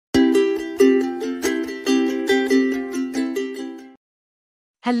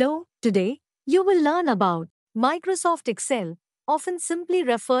Hello, today you will learn about Microsoft Excel, often simply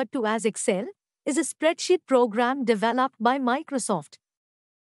referred to as Excel, is a spreadsheet program developed by Microsoft.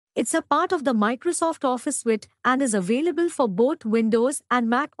 It's a part of the Microsoft Office suite and is available for both Windows and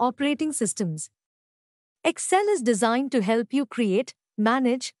Mac operating systems. Excel is designed to help you create,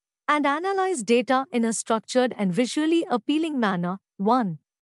 manage, and analyze data in a structured and visually appealing manner. 1.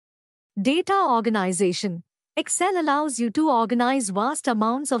 Data organization. Excel allows you to organize vast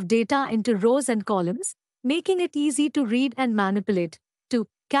amounts of data into rows and columns, making it easy to read and manipulate. 2.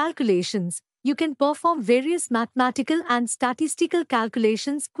 Calculations. You can perform various mathematical and statistical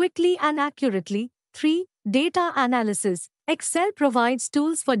calculations quickly and accurately. 3. Data analysis. Excel provides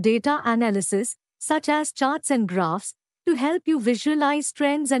tools for data analysis, such as charts and graphs, to help you visualize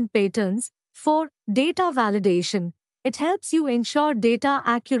trends and patterns. 4. Data validation. It helps you ensure data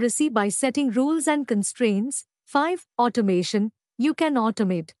accuracy by setting rules and constraints. 5. Automation. You can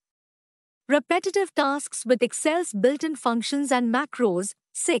automate repetitive tasks with Excel's built-in functions and macros.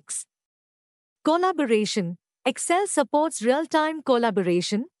 6. Collaboration. Excel supports real-time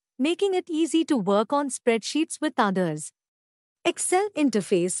collaboration, making it easy to work on spreadsheets with others. Excel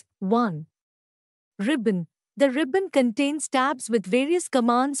interface. 1. Ribbon. The ribbon contains tabs with various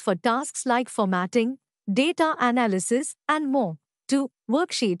commands for tasks like formatting, data analysis, and more. 2.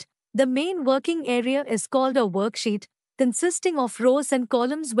 Worksheet. The main working area is called a worksheet, consisting of rows and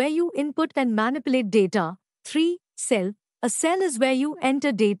columns where you input and manipulate data. 3. Cell. A cell is where you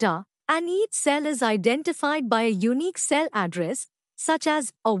enter data, and each cell is identified by a unique cell address, such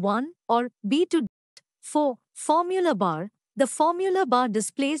as a 1 or B2. 4. Formula bar. The formula bar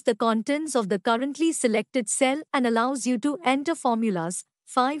displays the contents of the currently selected cell and allows you to enter formulas.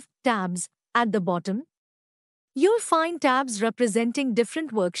 5. Tabs. At the bottom, you'll find tabs representing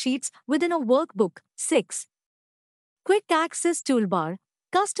different worksheets within a workbook. 6. Quick Access Toolbar.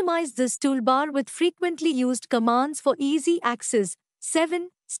 Customize this toolbar with frequently used commands for easy access.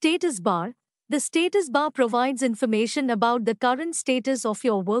 7. Status bar. The status bar provides information about the current status of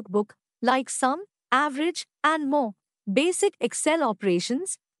your workbook, like sum, average, and more. Basic Excel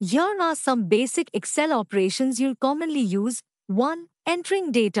operations. Here are some basic Excel operations you'll commonly use. 1.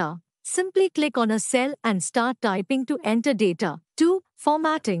 Entering data. Simply click on a cell and start typing to enter data. 2.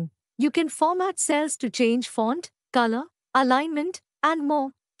 Formatting. You can format cells to change font, color, alignment, and more.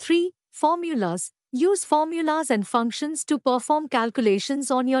 3. Formulas. Use formulas and functions to perform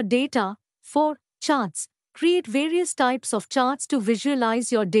calculations on your data. 4. Charts. Create various types of charts to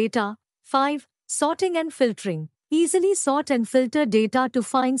visualize your data. 5. Sorting and filtering. Easily sort and filter data to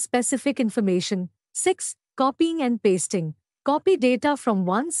find specific information. 6. Copying and pasting. Copy data from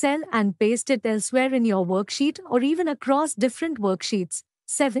one cell and paste it elsewhere in your worksheet or even across different worksheets.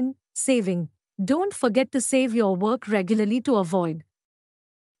 7. Saving. Don't forget to save your work regularly to avoid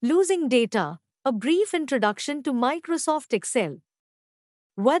losing data. A brief introduction to Microsoft Excel.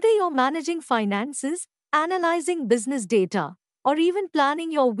 Whether you're managing finances, analyzing business data, or even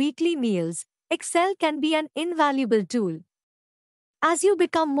planning your weekly meals, Excel can be an invaluable tool. As you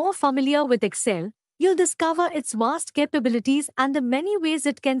become more familiar with Excel, you'll discover its vast capabilities and the many ways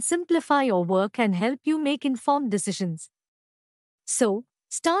it can simplify your work and help you make informed decisions. So,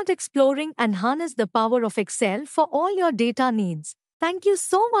 start exploring and harness the power of Excel for all your data needs. Thank you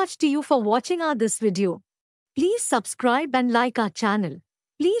so much to you for watching this video. Please subscribe and like our channel.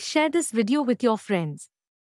 Please share this video with your friends.